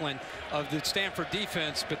discipline of the Stanford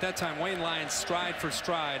defense. But that time Wayne Lyons stride for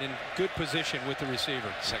stride in good position with the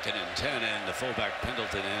receiver. 2nd and 10, and the fullback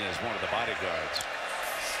Pendleton in as one of the bodyguards.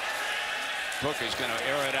 Cook is going to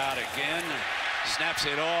air it out again. Snaps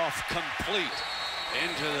it off, complete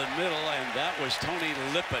into the middle, and that was Tony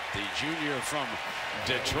Lippett, the junior from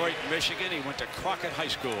Detroit, Michigan. He went to Crockett High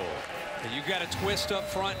School. And you got a twist up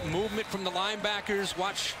front, movement from the linebackers.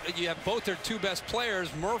 Watch, you have both their two best players,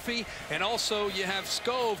 Murphy, and also you have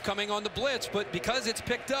Scove coming on the blitz. But because it's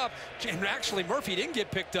picked up, and actually Murphy didn't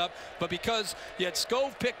get picked up, but because you had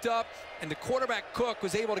Scove picked up and the quarterback Cook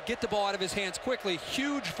was able to get the ball out of his hands quickly,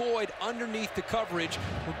 huge void underneath the coverage.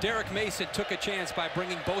 Derek Mason took a chance by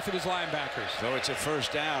bringing both of his linebackers. So it's a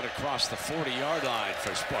 1st down across the 40-yard line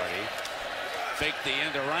for Sparty. Fake the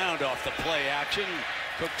end around off the play action.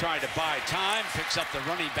 Cook trying to buy time, picks up the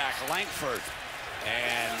running back Langford.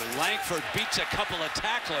 And Langford beats a couple of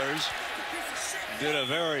tacklers. Did a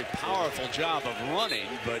very powerful job of running,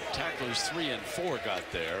 but tacklers 3 and 4 got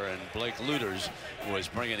there, and Blake Luters was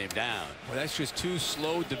bringing him down. Well, that's just too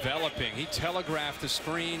slow developing. He telegraphed the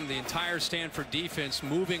screen, the entire Stanford defense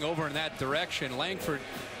moving over in that direction. Langford,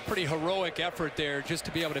 pretty heroic effort there just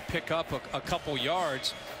to be able to pick up a couple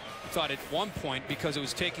yards. Thought at one point, because it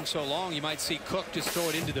was taking so long, you might see Cook just throw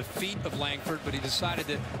it into the feet of Langford, but he decided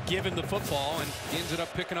to give him the football, and he ended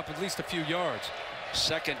up picking up at least a few yards.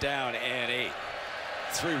 2nd down and 8.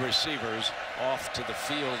 3 receivers off to the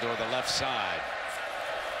field or the left side.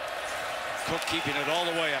 Cook keeping it all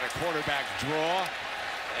the way at a quarterback draw,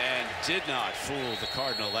 and did not fool the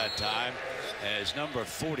Cardinal that time. as number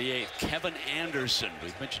 48, Kevin Anderson.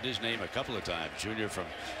 We've mentioned his name a couple of times. Junior from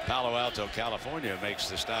Palo Alto, California, makes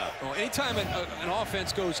the stop. Well, anytime an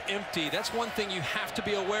offense goes empty, that's one thing you have to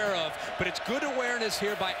be aware of. But it's good awareness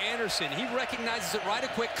here by Anderson. He recognizes it right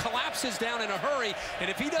quick, collapses down in a hurry, and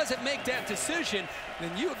if he doesn't make that decision,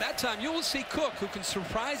 then that time you will see Cook, who can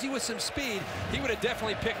surprise you with some speed. He would have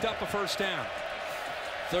definitely picked up a first down.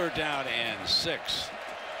 3rd down and 6.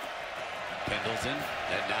 Pendleton,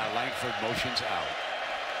 and now Langford motions out.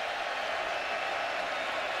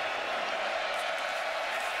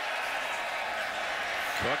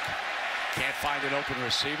 Cook can't find an open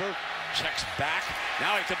receiver. Checks back.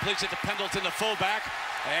 Now he completes it to Pendleton, the fullback,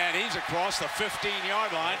 and he's across the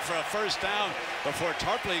 15-yard line for a first down before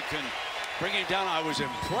Tarpley can bring him down. I was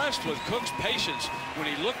impressed with Cook's patience when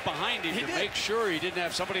he looked behind him to make sure he didn't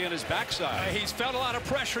have somebody on his backside. He's felt a lot of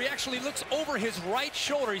pressure. He actually looks over his right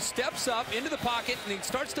shoulder. He steps up into the pocket and he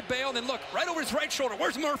starts to bail, and then look right over his right shoulder.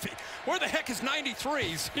 Where's Murphy? Where the heck is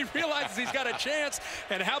 93s? He realizes he's got a chance.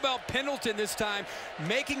 And how about Pendleton this time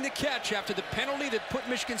making the catch after the penalty that put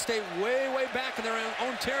Michigan State way, way back in their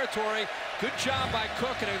own territory. Good job by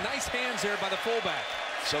Cook, and a nice hands there by the fullback.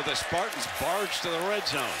 So the Spartans barge to the red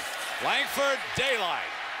zone. Langford, daylight.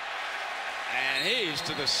 And he's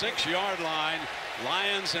to the 6-yard line.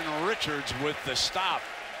 Lyons and Richards with the stop.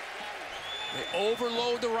 They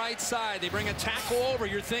overload the right side. They bring a tackle over.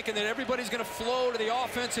 You're thinking that everybody's going to flow to the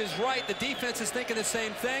offense's right. The defense is thinking the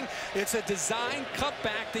same thing. It's a design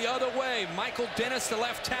cutback the other way. Michael Dennis, the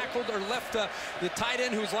left tackle, or the tight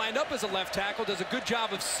end who's lined up as a left tackle, does a good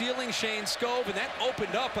job of sealing Shane Scove, and that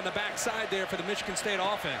opened up on the backside there for the Michigan State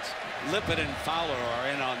offense. Lippett and Fowler are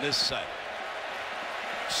in on this set.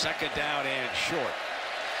 2nd down and short.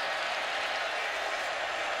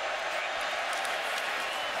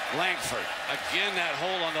 Langford, again that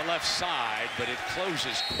hole on the left side, but it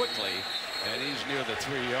closes quickly, and he's near the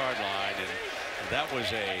 3-yard line, and that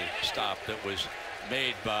was a stop that was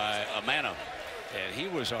made by Amanum. And he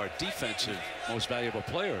was our defensive most valuable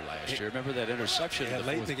player last year. Remember that interception in the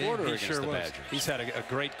late in the fourth quarter game? against He sure the was. Badgers. He's had a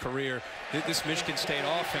great career. This Michigan State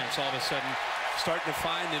offense all of a sudden starting to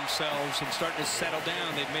find themselves and starting to settle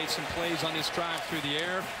down. They've made some plays on this drive through the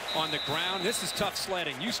air, on the ground. This is tough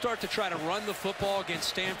sledding. You start to try to run the football against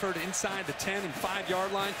Stanford inside the 10 and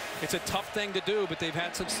 5-yard line. It's a tough thing to do, but they've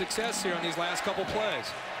had some success here on these last couple plays.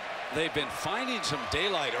 They've been finding some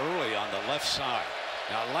daylight early on the left side.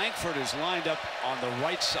 Now Langford is lined up on the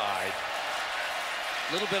right side.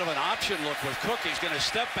 A little bit of an option look with Cook. He's going to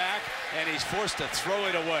step back, and he's forced to throw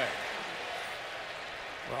it away.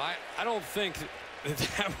 Well, I don't think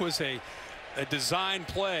that was a design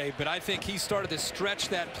play, but I think he started to stretch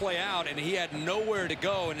that play out, and he had nowhere to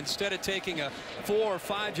go. And instead of taking a 4 or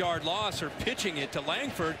 5-yard loss or pitching it to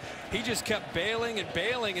Langford, he just kept bailing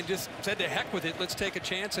and just said to heck with it. Let's take a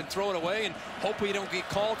chance and throw it away and hope we don't get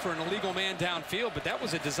called for an illegal man downfield. But that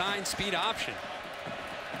was a design speed option.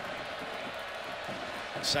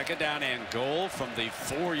 2nd down and goal from the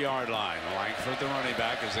 4-yard line. Langford, the running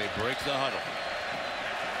back, as they break the huddle.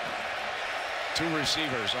 2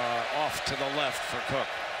 receivers are off to the left for Cook.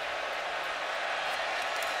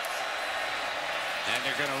 And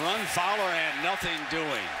they're going to run Fowler, and nothing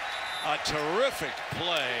doing. A terrific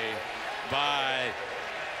play by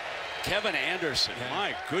Kevin Anderson. Yeah.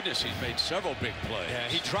 My goodness, he's made several big plays. Yeah,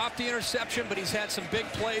 he dropped the interception, but he's had some big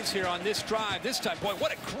plays here on this drive. This time, boy,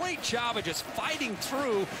 what a great job of just fighting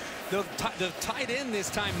through the tight end this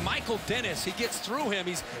time, Michael Dennis. He gets through him.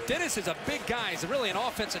 Dennis is a big guy. He's really an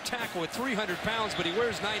offensive tackle with 300 pounds, but he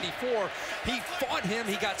wears 94. He fought him.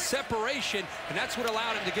 He got separation, and that's what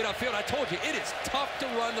allowed him to get upfield. I told you, it is tough to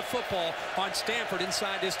run the football on Stanford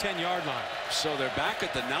inside this 10-yard line. So they're back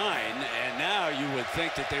at the 9, and now you would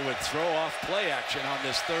think that they would throw off play action on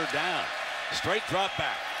this 3rd down. Straight drop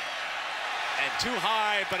back. And too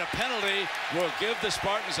high, but a penalty will give the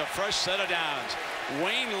Spartans a fresh set of downs.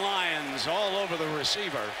 Wayne Lyons all over the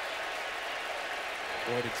receiver.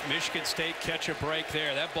 Boy, did Michigan State catch a break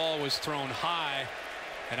there. That ball was thrown high,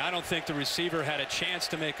 and I don't think the receiver had a chance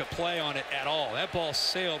to make a play on it at all. That ball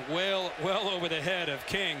sailed well over the head of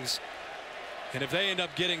Kings. And if they end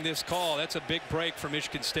up getting this call, that's a big break for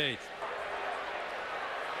Michigan State.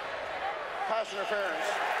 Pass interference.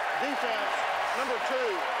 Defense, number 2.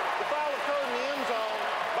 The foul occurred in the end zone.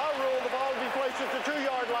 By rule, the ball will be placed at the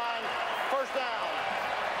 2-yard line. First down.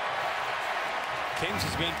 Kings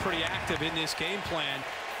has been pretty active in this game plan.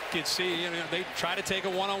 You can see, they try to take a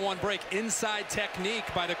one-on-one break. Inside technique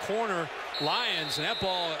by the corner, Lyons. And that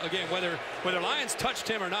ball, again, whether Lyons touched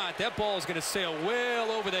him or not, that ball is going to sail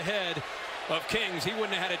well over the head of Kings. He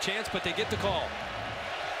wouldn't have had a chance, but they get the call.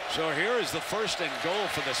 So here is the first and goal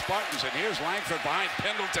for the Spartans, and here's Langford behind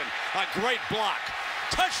Pendleton. A great block.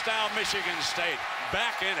 Touchdown, Michigan State.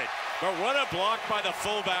 Back in it. But what a block by the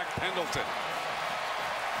fullback, Pendleton.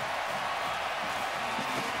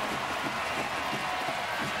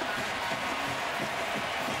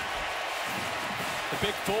 The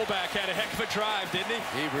big fullback had a heck of a drive, didn't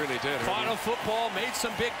he? He really did. Final football, made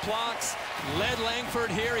some big blocks, led Langford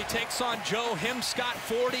here. He takes on Joe Himscott,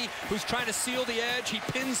 40, who's trying to seal the edge. He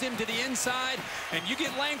pins him to the inside, and you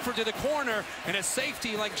get Langford to the corner, and a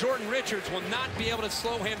safety like Jordan Richards will not be able to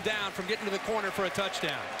slow him down from getting to the corner for a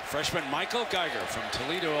touchdown. Freshman Michael Geiger from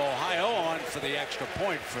Toledo, Ohio, on for the extra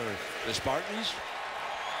point for the Spartans.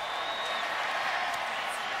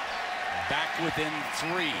 Back within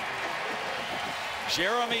 3.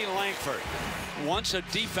 Jeremy Langford, once a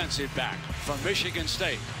defensive back from Michigan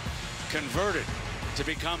State, converted to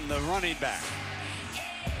become the running back.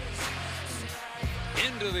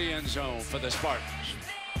 Into the end zone for the Spartans.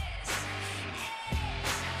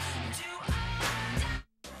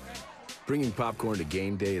 Bringing popcorn to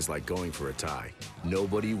game day is like going for a tie.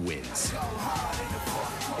 Nobody wins.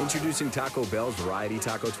 Introducing Taco Bell's Variety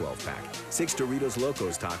Taco 12-pack. 6 Doritos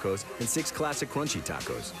Locos tacos and 6 classic crunchy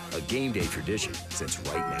tacos. A game day tradition since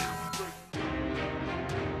right now.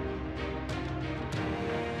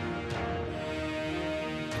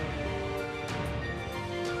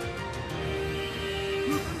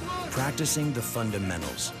 Practicing the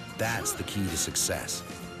fundamentals. That's the key to success.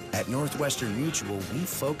 At Northwestern Mutual, we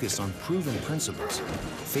focus on proven principles,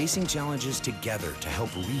 facing challenges together to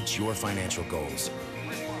help reach your financial goals.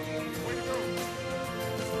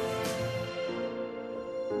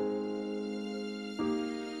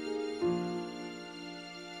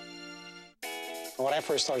 When I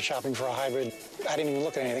first started shopping for a hybrid, I didn't even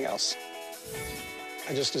look at anything else.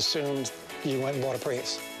 I just assumed you went and bought a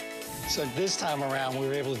Prius. So this time around, we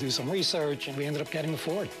were able to do some research, and we ended up getting the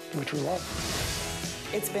Ford, which we love.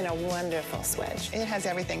 It's been a wonderful switch. It has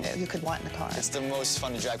everything that you could want in a car. It's the most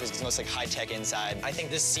fun to drive because it's the most high-tech inside. I think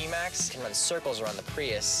this C-Max can run circles around the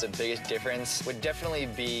Prius. The biggest difference would definitely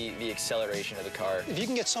be the acceleration of the car. If you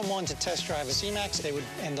can get someone to test drive a C-Max, they would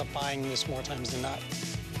end up buying this more times than not.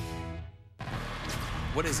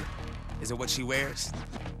 What is it? Is it what she wears?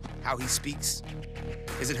 How he speaks?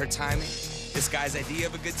 Is it her timing? This guy's idea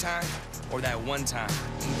of a good time? Or that one time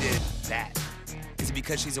he did that? Is it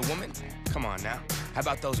because she's a woman? Come on now. How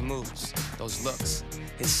about those moves, those looks,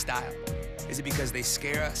 his style? Is it because they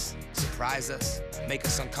scare us, surprise us, make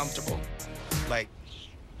us uncomfortable? Like,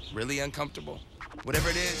 really uncomfortable? Whatever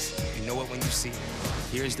it is, you know it when you see it.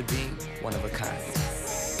 Here's the Beam, one of a kind.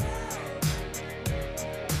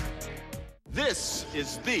 This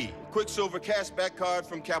is the Quicksilver Cashback card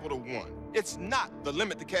from Capital One. It's not the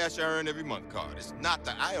limit the cash I earn every month card. It's not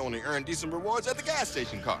the I only earn decent rewards at the gas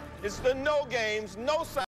station card. It's the no games, no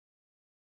sign.